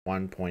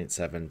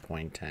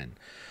1.7.10.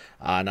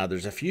 Now,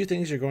 there's a few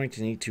things you're going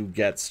to need to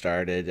get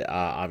started.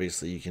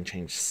 Obviously, you can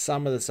change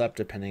some of this up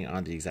depending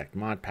on the exact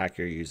mod pack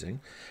you're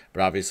using,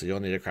 but obviously you'll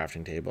need a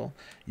crafting table.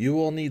 You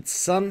will need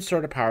some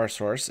sort of power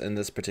source. In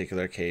this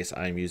particular case,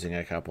 I'm using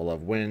a couple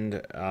of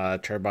wind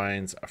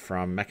turbines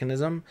from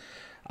Mechanism,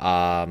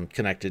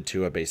 connected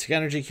to a basic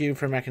energy cube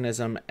for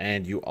Mechanism,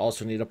 and you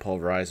also need a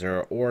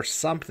pulverizer or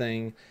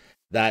something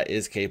that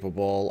is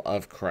capable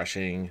of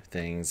crushing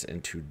things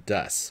into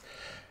dust.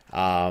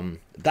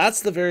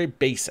 That's the very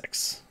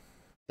basics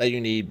that you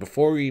need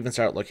before we even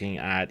start looking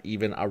at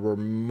even a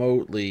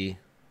remotely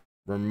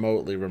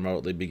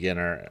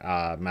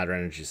beginner matter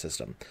energy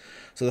system.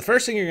 So the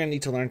first thing you're going to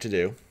need to learn to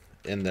do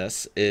in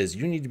this is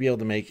you need to be able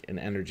to make an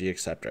energy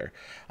acceptor.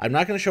 I'm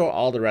not going to show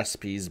all the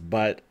recipes,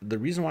 but the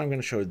reason why I'm going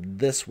to show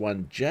this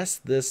one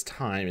just this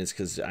time is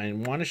because I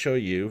want to show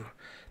you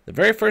the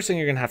very first thing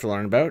you're going to have to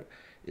learn about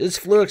is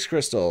Fluix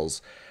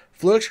crystals.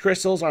 Fluix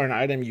crystals are an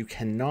item you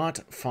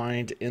cannot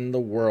find in the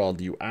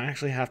world. You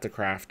actually have to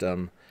craft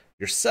them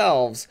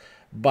yourselves,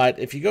 but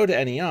if you go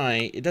to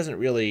NEI, it doesn't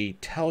really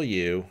tell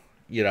you,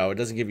 it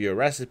doesn't give you a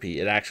recipe.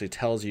 It actually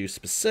tells you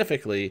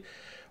specifically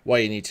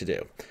what you need to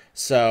do.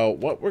 So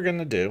what we're going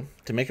to do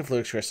to make a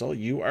Fluix crystal,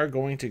 you are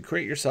going to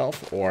create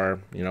yourself, or,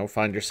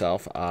 find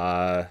yourself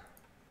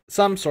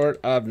some sort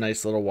of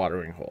nice little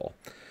watering hole.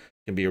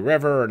 It can be a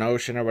river or an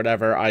ocean or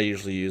whatever. I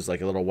usually use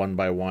like a little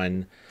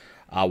 1x1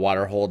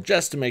 water hole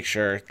just to make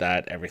sure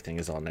that everything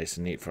is all nice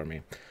and neat for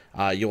me.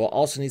 You will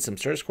also need some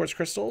Sturge quartz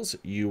crystals.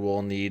 You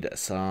will need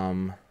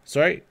some,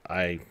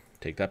 I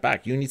take that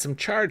back. You need some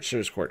charged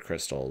Sturge quartz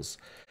crystals.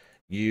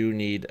 You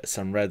need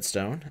some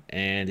redstone,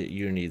 and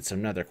you need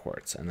some nether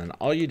quartz. And then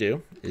all you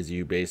do is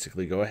you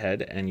basically go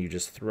ahead and you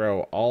just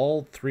throw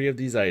all three of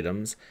these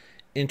items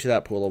into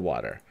that pool of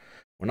water.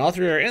 When all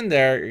three are in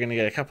there, you're going to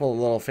get a couple of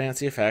little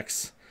fancy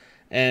effects,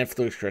 and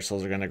Fluix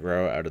crystals are going to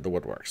grow out of the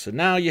woodwork. So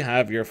now you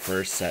have your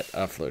first set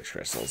of Fluix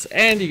crystals,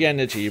 and you get an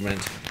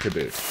achievement to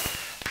boot.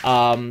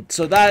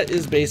 So that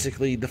is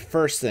basically the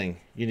first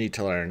thing you need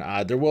to learn.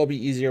 There will be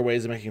easier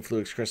ways of making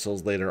Fluix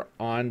crystals later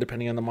on,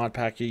 depending on the mod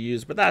pack you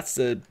use, but that's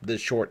the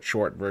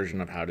short version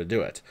of how to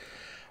do it.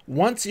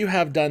 Once you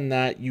have done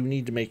that, you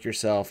need to make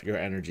yourself your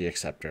energy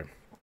acceptor.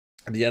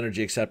 The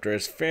energy acceptor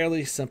is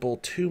fairly simple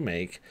to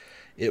make.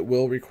 It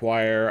will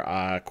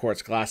require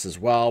quartz glass as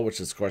well,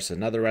 which is of course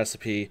another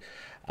recipe.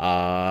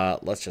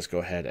 Let's just go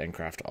ahead and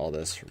craft all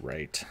this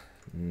right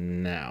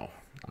now.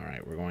 All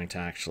right, we're going to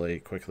actually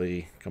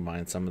quickly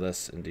combine some of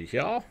this into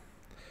here.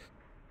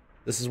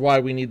 This is why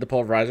we need the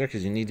pulverizer,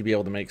 because you need to be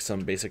able to make some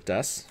basic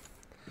dust.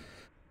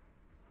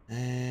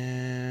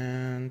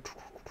 And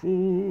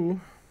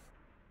energy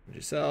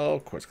cell,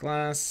 quartz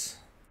glass.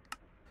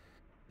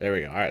 There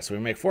we go. All right, so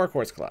we make 4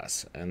 quartz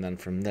glass, and then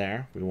from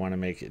there we want to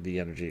make the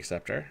energy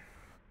acceptor,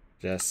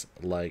 just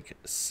like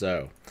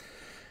so.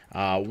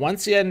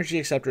 Once the energy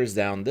acceptor is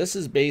down, this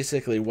is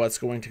basically what's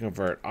going to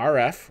convert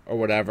RF, or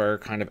whatever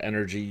kind of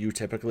energy you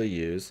typically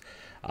use.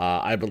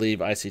 I believe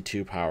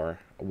IC2 power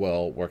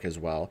will work as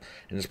well.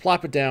 And just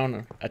plop it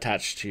down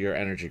attached to your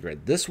energy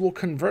grid. This will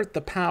convert the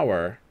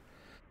power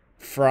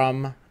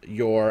from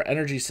your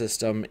energy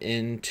system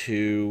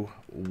into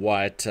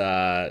what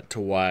Applied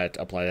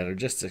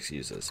Energistics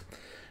uses.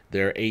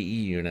 They're AE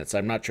units.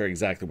 I'm not sure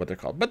exactly what they're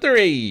called, but they're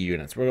AE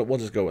units. We'll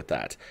just go with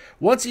that.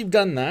 Once you've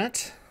done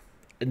that,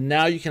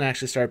 now you can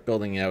actually start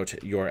building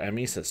out your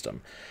ME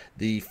system.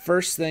 The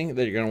first thing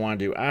that you're going to want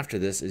to do after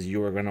this is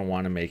you are going to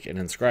want to make an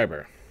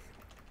inscriber,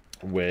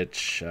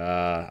 which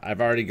I've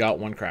already got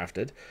one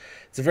crafted.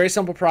 It's a very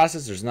simple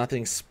process. There's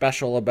nothing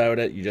special about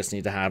it. You just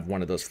need to have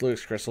one of those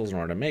Fluix crystals in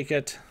order to make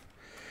it.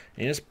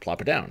 And you just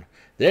plop it down.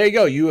 There you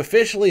go. You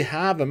officially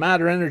have a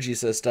matter energy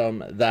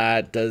system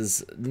that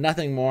does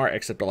nothing more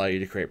except allow you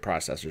to create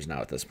processors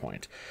now at this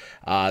point.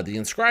 The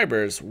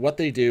inscribers, what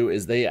they do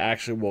is they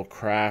actually will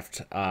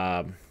craft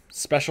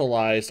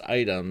specialized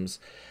items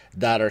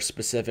that are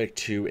specific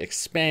to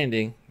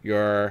expanding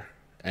your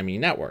ME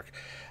network.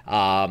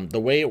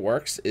 The way it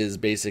works is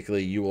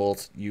basically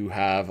you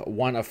have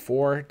one of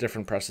 4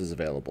 different presses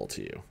available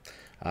to you.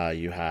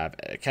 You have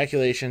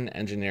calculation,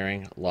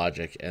 engineering,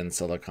 logic, and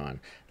silicon.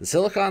 The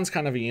silicon's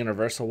kind of a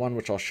universal one,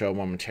 which I'll show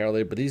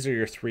momentarily, but these are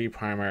your 3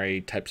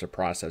 primary types of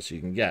process you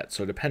can get.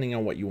 So depending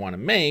on what you want to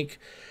make,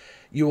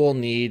 you will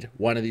need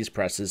one of these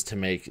presses to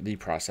make the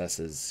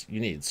processes you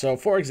need. So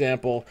for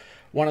example,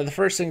 one of the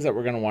first things that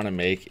we're going to want to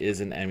make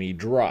is an ME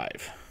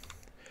drive,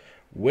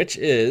 which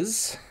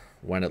is,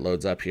 when it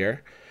loads up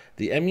here,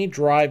 the ME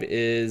drive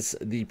is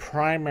the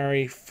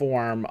primary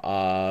form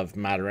of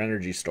matter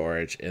energy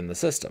storage in the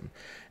system.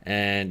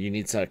 And you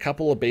need a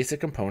couple of basic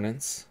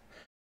components.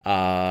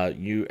 But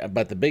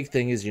the big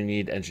thing is you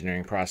need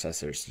engineering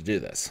processors to do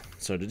this.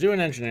 So to do an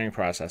engineering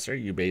processor,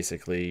 you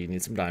basically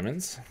need some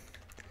diamonds.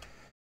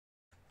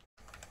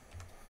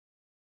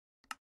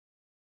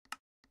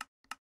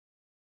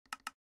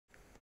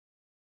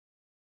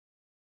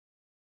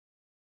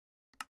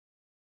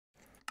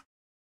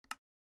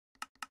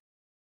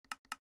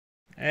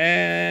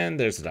 And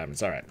there's the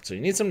diamonds. All right, so you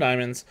need some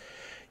diamonds.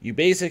 you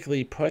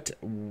basically put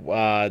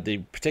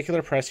the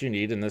particular press you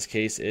need. In this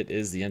case, it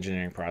is the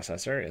engineering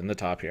processor in the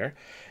top here.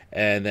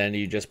 And then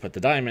you just put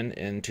the diamond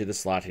into the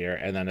slot here.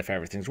 And then if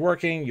everything's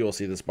working, you'll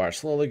see this bar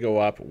slowly go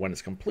up. When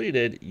it's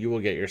completed, you will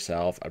get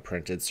yourself a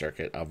printed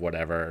circuit of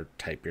whatever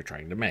type you're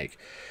trying to make.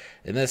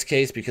 In this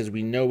case, because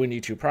we know we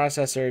need 2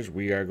 processors,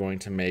 we are going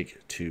to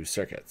make 2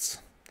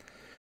 circuits.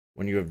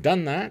 When you have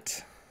done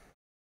that,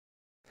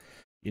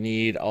 you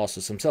need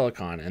also some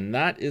silicon, and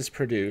that is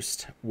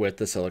produced with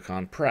the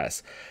silicon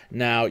press.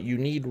 Now, you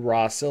need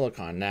raw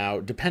silicon. Now,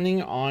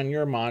 depending on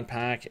your mod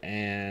pack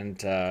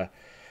and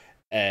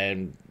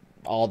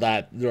all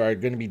that, there are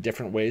going to be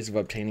different ways of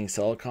obtaining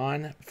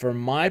silicon. For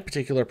my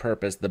particular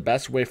purpose, the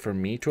best way for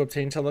me to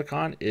obtain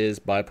silicon is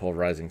by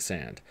pulverizing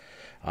sand.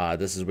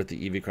 This is with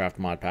the EVCraft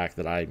mod pack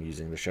that I'm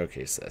using to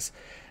showcase this.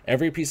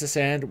 Every piece of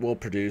sand will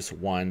produce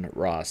 1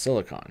 raw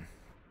silicon.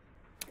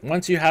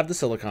 Once you have the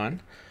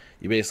silicon,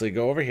 you basically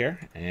go over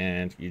here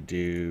and you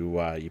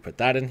do you put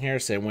that in here,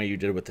 same way you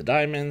did with the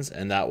diamonds,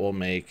 and that will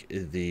make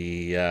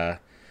the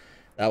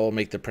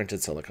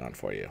printed silicon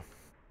for you.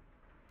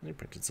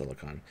 Printed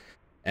silicon,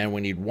 and we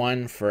need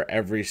 1 for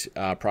every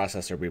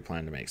processor we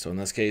plan to make. So in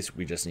this case,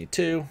 we just need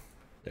 2.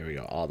 There we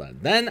go, all done.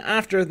 Then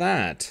after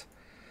that,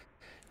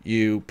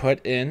 you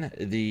put in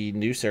the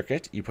new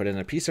circuit. You put in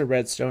a piece of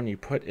redstone. You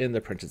put in the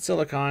printed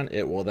silicon.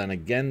 It will then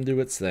again do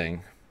its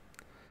thing.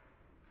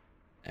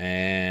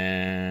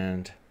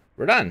 And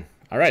we're done.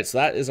 All right, so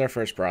that is our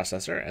first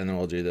processor, and then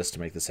we'll do this to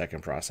make the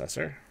second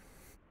processor.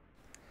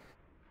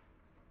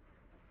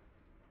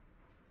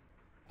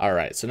 All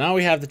right, so now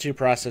we have the 2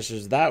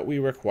 processors that we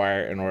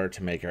require in order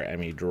to make our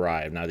ME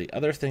drive. Now, the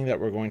other thing that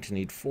we're going to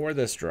need for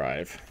this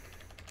drive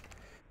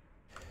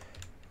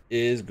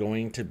is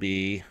going to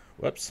be,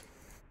 whoops.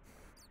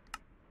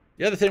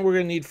 The other thing we're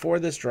going to need for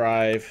this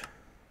drive,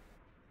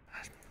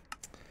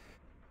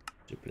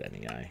 stupid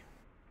NEI,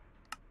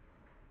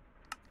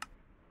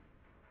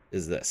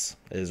 is this.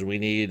 We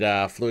need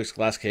fluix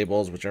glass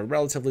cables, which are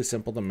relatively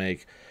simple to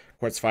make.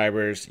 Quartz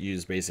fibers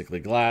use basically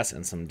glass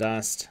and some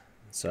dust,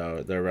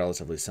 so they're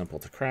relatively simple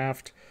to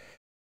craft.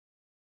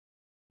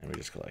 And we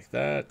just go like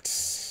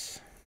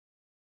that.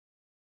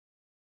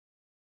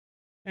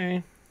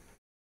 Okay.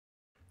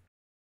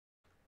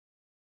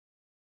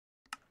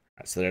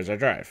 So there's our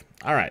drive.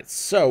 All right,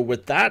 so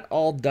with that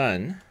all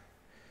done,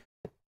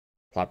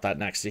 plop that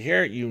next to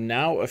here. You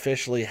now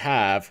officially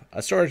have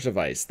a storage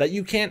device that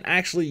you can't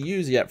actually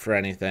use yet for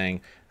anything.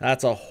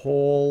 That's a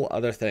whole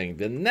other thing.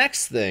 The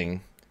next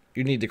thing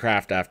you need to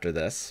craft after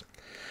this.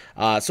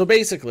 So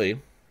basically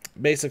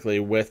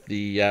with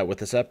the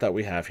setup that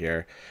we have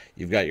here,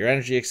 you've got your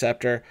energy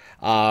acceptor.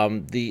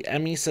 The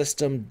ME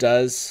system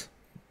does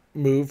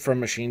move from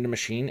machine to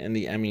machine in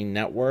the ME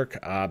network.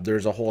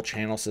 There's a whole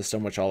channel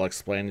system, which I'll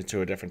explain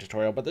into a different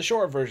tutorial, but the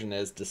short version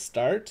is, to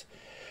start,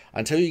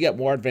 until you get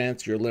more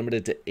advanced, you're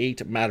limited to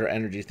 8 matter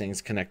energy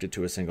things connected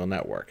to a single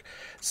network.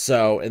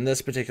 So in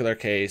this particular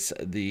case,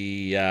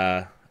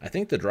 I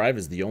think the drive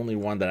is the only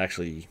one that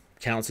actually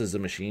counts as a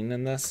machine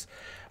in this,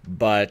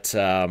 but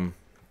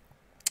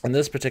in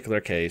this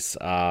particular case,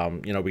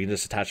 you know, we can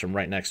just attach them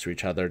right next to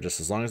each other. Just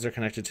as long as they're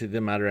connected to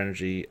the matter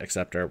energy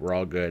acceptor, we're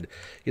all good.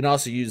 You can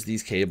also use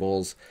these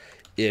cables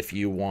if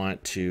you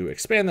want to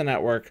expand the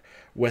network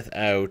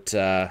without,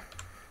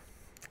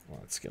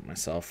 let's get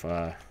myself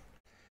a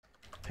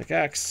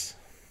pickaxe.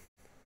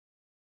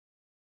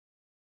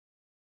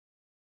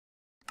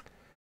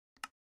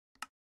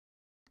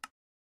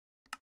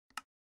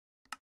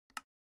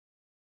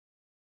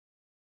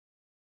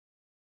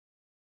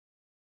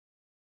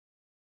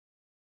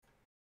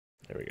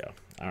 There we go.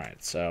 All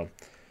right, so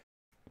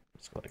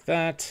let's go like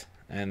that.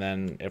 And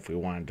then if we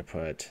wanted to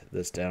put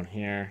this down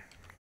here,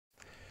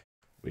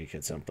 we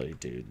could simply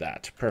do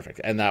that.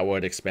 Perfect. And that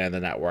would expand the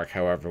network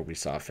however we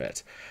saw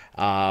fit.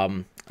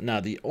 Now,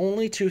 the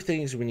only 2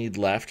 things we need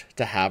left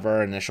to have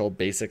our initial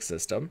basic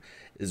system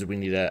is we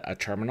need a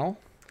terminal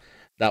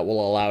that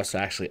will allow us to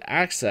actually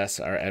access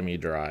our ME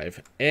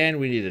drive, and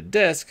we need a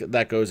disk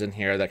that goes in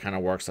here that kind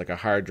of works like a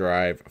hard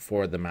drive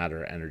for the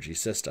matter energy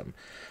system.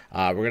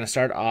 We're going to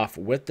start off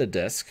with the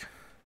disk.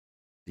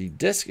 The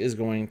disk is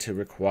going to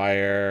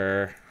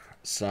require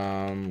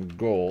some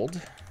gold.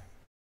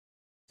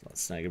 So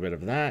let's snag a bit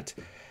of that.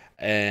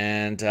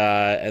 And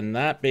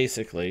that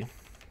basically,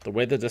 the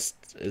way that this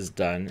is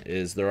done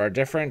is there are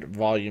different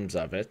volumes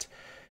of it.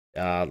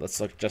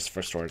 Let's look just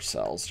for storage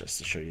cells just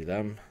to show you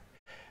them.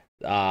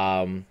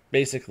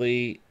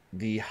 Basically,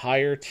 the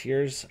higher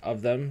tiers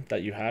of them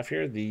that you have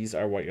here, these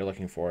are what you're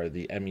looking for,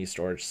 the ME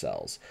storage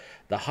cells.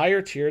 The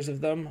higher tiers of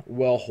them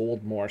will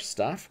hold more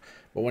stuff,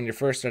 but when you're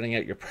first starting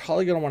out, you're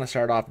probably going to want to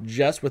start off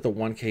just with a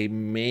 1K,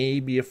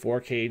 maybe a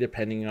 4K,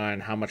 depending on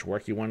how much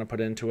work you want to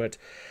put into it,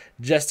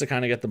 just to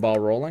kind of get the ball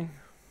rolling.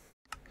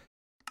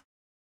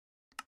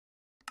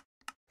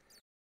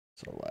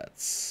 So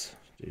let's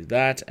do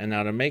that. And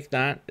now to make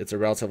that, it's a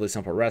relatively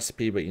simple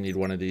recipe, but you need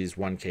one of these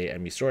 1K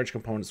ME storage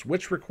components,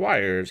 which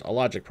requires a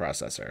logic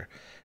processor,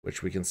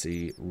 which we can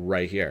see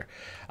right here.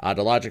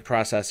 The logic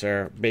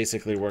processor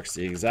basically works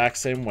the exact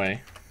same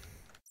way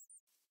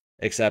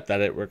except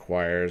that it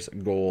requires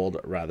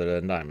gold rather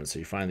than diamond. So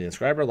you find the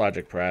inscriber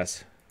logic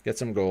press, get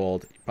some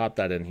gold, you pop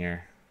that in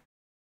here,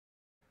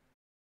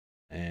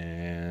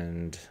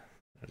 and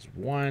there's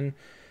one.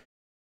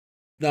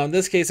 Now in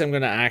this case, I'm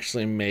going to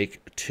actually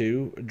make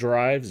 2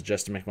 drives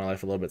just to make my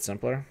life a little bit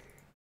simpler.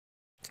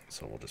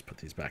 So we'll just put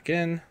these back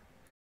in.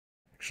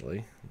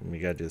 Actually, we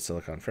got to do the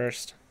silicon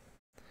first.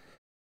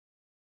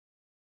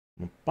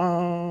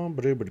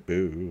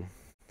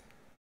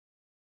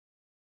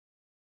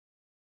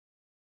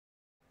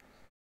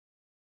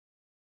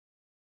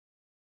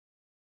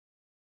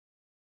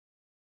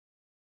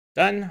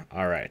 Done.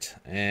 All right.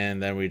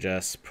 And then we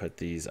just put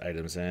these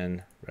items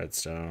in.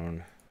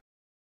 Redstone.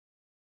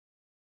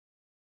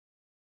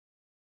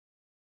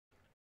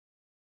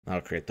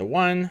 I'll create the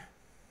one.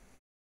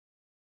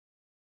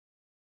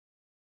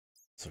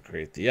 So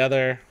create the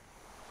other.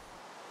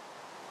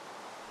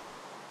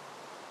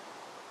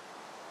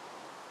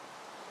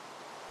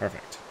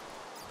 Perfect.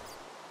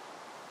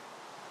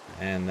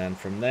 And then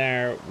from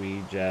there,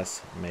 we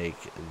just make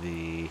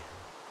the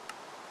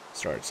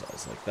storage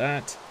cells like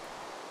that.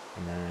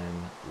 And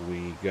then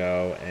we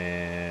go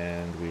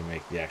and we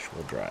make the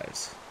actual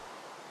drives.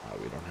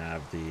 We don't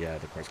have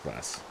the quartz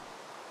glass.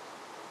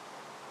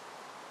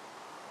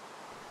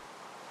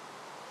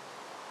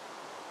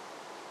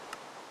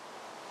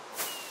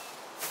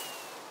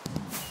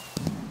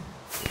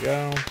 There we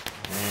go.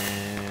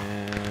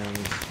 And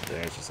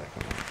there's a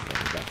second one.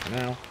 Back for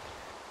now.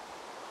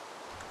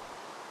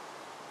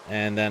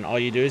 And then all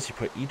you do is you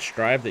put each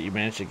drive that you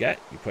manage to get,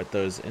 you put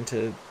those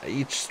into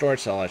each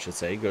storage cell, I should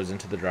say, goes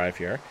into the drive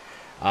here.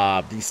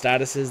 The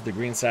statuses, the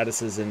green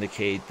statuses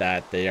indicate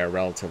that they are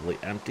relatively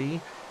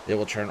empty. They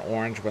will turn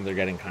orange when they're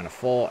getting kind of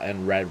full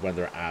and red when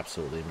they're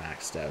absolutely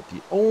maxed out.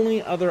 The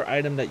only other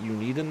item that you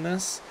need in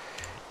this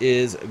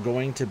is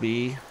going to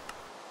be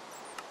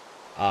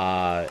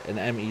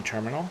an ME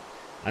terminal.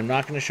 I'm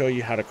not going to show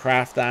you how to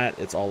craft that.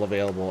 It's all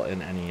available in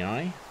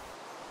NEI.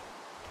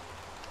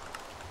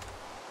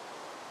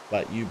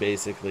 But you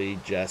basically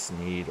just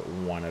need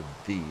one of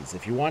these.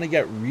 If you want to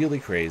get really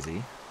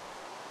crazy,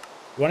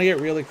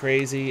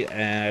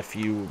 and if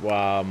you,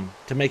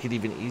 to make it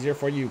even easier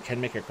for you, you can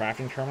make a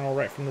crafting terminal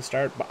right from the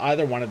start, but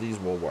either one of these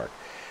will work.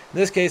 In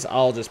this case,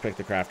 I'll just pick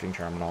the crafting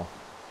terminal.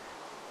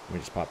 We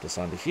just pop this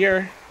onto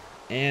here,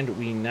 and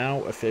we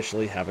now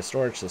officially have a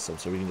storage system,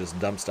 so we can just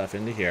dump stuff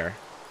into here.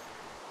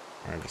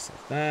 All right, just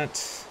like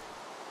that.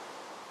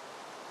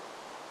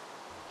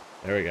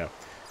 There we go.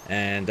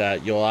 And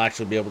you'll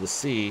actually be able to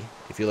see,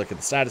 if you look at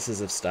the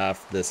statuses of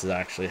stuff, this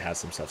actually has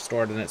some stuff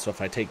stored in it. So if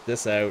I take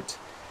this out,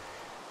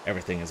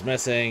 everything is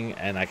missing,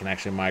 and I can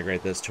actually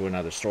migrate this to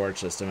another storage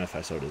system if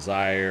I so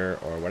desire,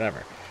 or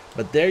whatever.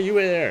 But there you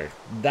are.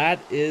 That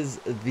is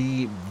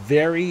the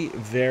very,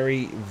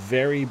 very,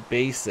 very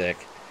basic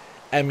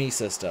ME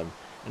system.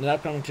 In an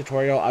upcoming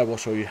tutorial, I will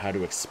show you how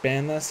to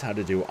expand this, how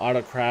to do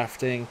auto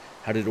crafting,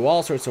 how to do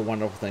all sorts of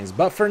wonderful things.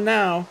 But for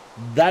now,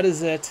 that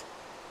is it.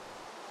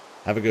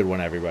 Have a good one,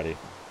 everybody.